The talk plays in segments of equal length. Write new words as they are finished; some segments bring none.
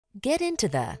Get into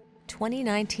the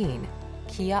 2019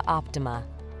 Kia Optima.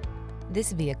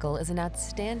 This vehicle is an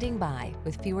outstanding buy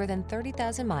with fewer than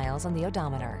 30,000 miles on the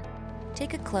odometer.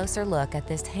 Take a closer look at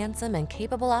this handsome and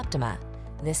capable Optima.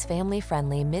 This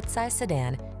family-friendly midsize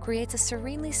sedan creates a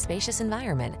serenely spacious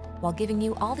environment while giving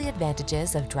you all the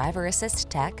advantages of driver assist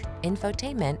tech,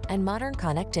 infotainment, and modern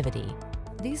connectivity.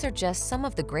 These are just some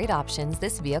of the great options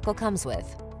this vehicle comes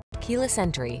with: keyless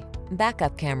entry,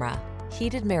 backup camera,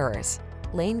 heated mirrors,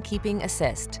 lane keeping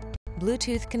assist,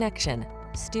 Bluetooth connection,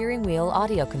 steering wheel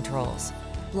audio controls,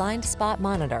 blind spot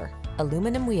monitor,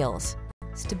 aluminum wheels,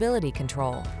 stability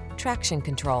control, traction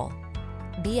control.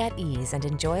 Be at ease and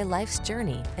enjoy life's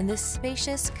journey in this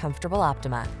spacious, comfortable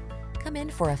Optima. Come in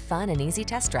for a fun and easy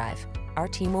test drive. Our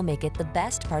team will make it the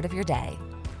best part of your day.